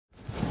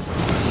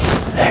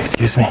Hey,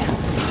 excuse me.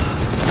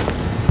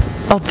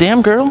 Oh,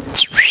 damn, girl.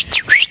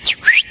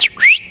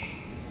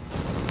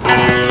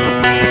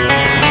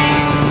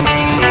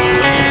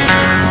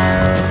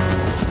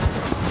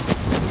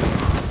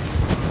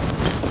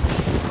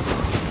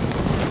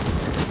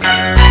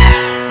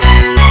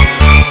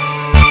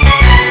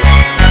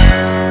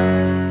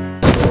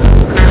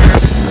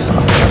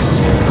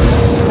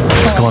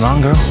 What's going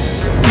on, girl?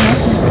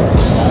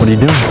 What are you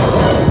doing?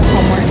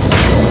 Homework.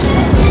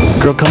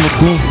 Girl, come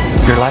with me.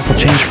 Your life will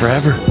change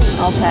forever.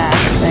 I'll pass,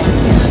 thank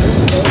you.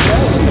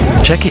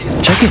 Check it,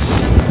 check it.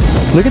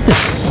 Look at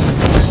this.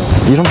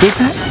 You don't dig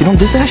that? You don't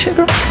dig that shit,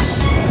 girl?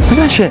 Look at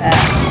that shit. I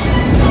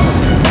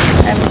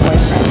have a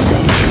boyfriend,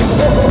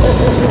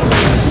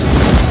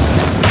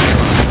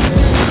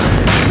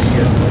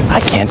 I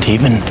can't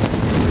even.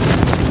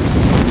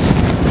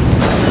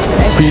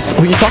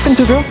 Who you talking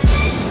to, girl?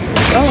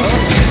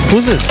 Oh.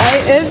 Who's this?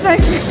 It's my...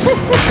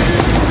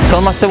 Tell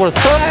him I said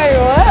what's up. I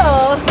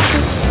will.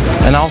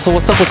 And also,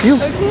 what's up with you?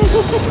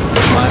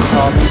 My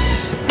problem.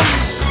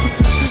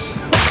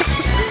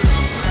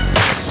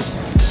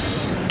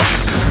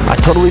 I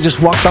totally just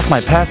walked off my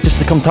path just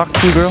to come talk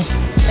to you, girl.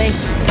 Thanks.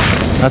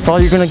 That's all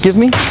you're gonna give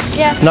me?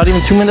 Yeah. Not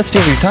even 2 minutes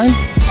of your time?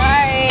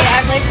 Sorry,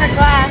 I'm late for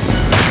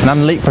class. And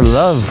I'm late for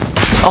love.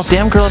 Oh,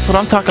 damn, girl, that's what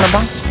I'm talking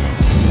about.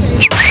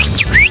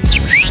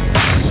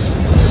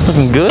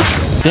 Looking good?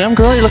 Damn,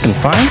 girl, you're looking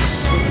fine.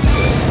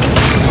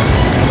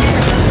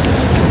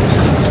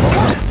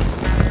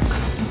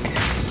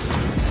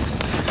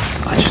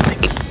 I just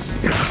think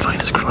you're the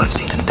finest girl I've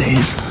seen in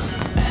days.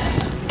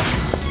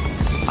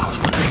 And I was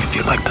wondering if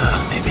you'd like to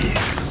maybe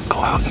go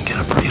out and get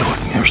a burrito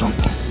with me or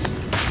something.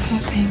 Oh,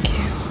 thank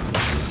you.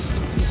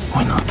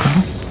 Why not,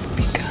 girl?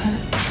 Because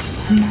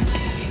I'm not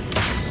dating.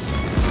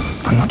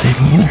 I'm not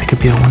dating either. It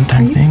could be a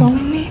one-time thing. Are you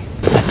following me?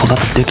 I pulled out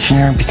the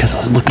dictionary because I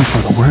was looking for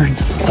the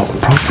words, the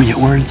appropriate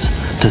words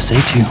to say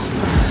to you.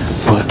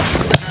 But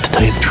to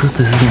tell you the truth,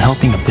 this isn't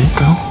helping a bit,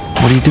 girl.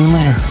 What are you doing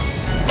later?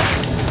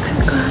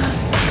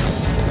 Class.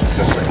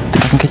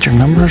 Think I can get your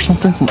number or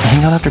something and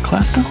hang out after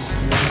class, girl?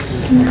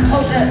 No.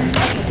 Oh,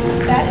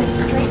 that is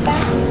straight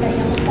back to stay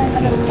on the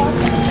side of the clock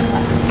and then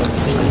left.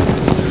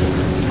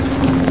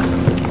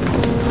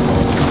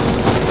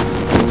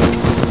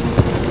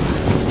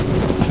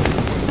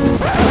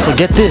 So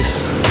get this.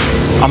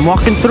 I'm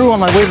walking through on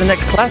my way to the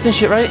next class and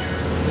shit, right?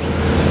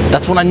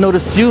 That's when I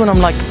noticed you and I'm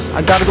like,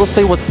 I gotta go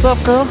say what's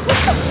up, girl.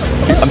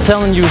 I'm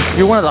telling you,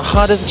 you're one of the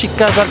hottest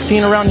chicas I've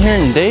seen around here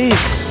in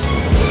days.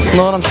 You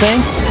know what I'm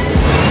saying?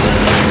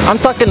 I'm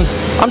talking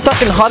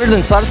hotter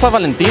than Salsa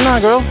Valentina,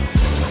 girl.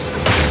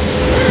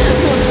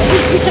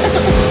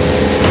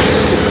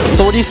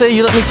 So what do you say?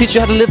 You let me teach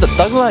you how to live the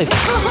thug life?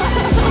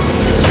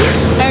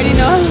 I already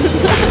know.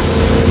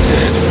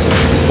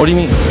 What do you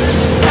mean? I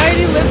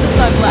already lived the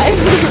thug life.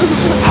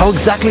 How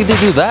exactly did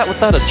you do that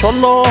without a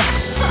cholo?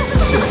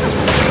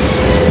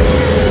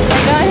 I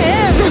got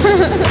him.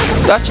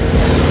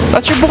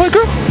 That's your boy,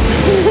 girl?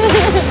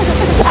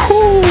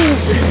 Woohoo.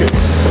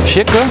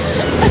 Shit, girl.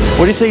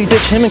 What do you say you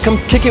ditch him and come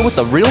kick it with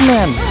the real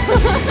man?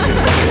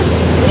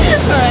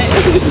 Alright.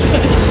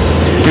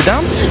 You're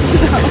down? No.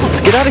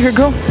 Let's get out of here,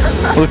 girl.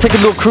 We'll take a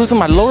little cruise on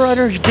my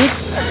lowrider, you dig?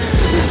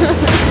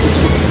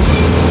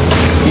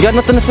 You got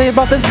nothing to say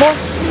about this, boy?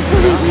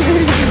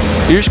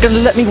 You're just gonna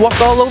let me walk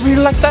all over you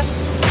like that?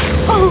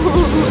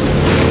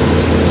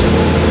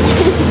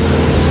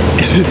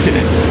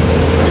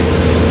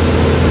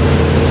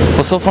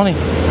 What's so funny?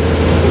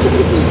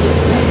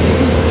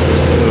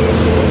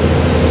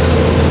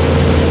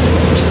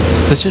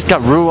 This just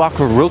got real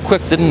awkward real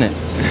quick, didn't it?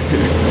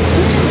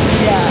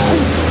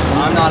 Yeah.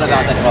 I'm not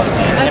about that fucking.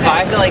 Okay. If I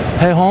have to like,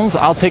 Hey Holmes,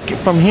 I'll take it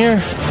from here.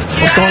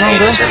 What's going on,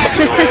 girl?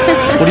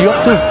 What are you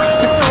up to?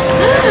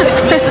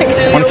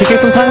 Wanna kick it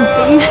sometime?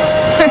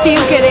 Are you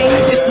kidding?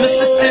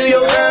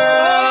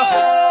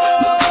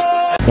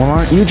 Well,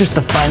 aren't you just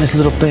the finest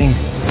little thing?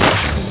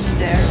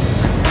 There.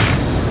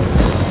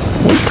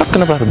 What are you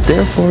talking about a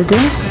dare for,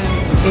 girl?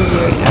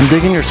 I'm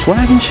digging your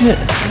swag and shit.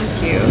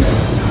 Thank you.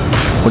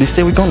 What do you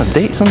say we go on a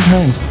date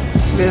sometime?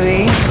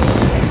 Really?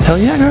 Hell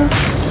yeah, girl.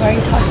 Why are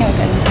you talking like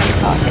that? This is how you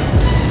talk.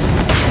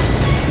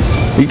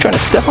 Are you trying to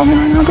step on me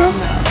right now, girl?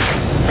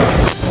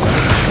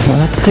 Well, I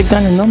have to take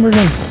down your number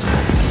then.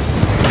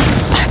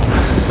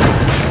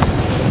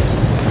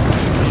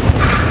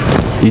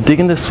 You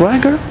digging this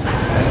swag, girl?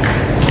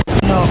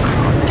 No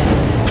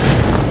comments.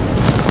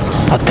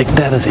 I'll take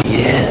that as a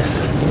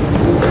yes.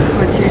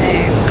 What's your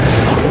name?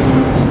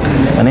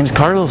 My name's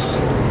Carlos,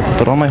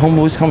 but all my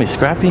homeboys call me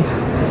Scrappy.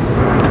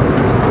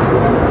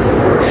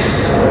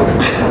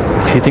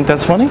 You think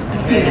that's funny?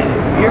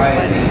 You're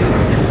funny.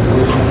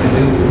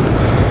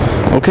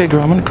 Okay,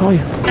 girl, I'm gonna call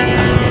you.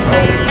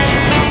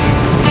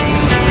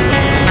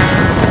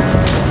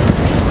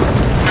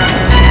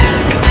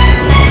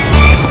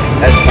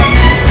 that's funny.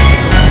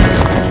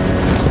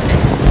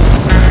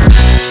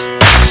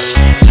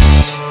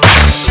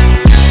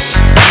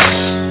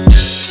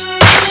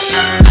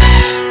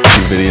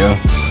 Video.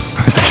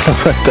 There's the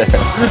camera right there.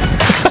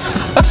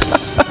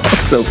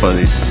 So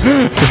funny.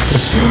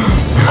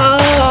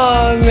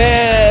 Oh,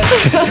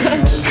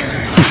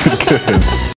 Good.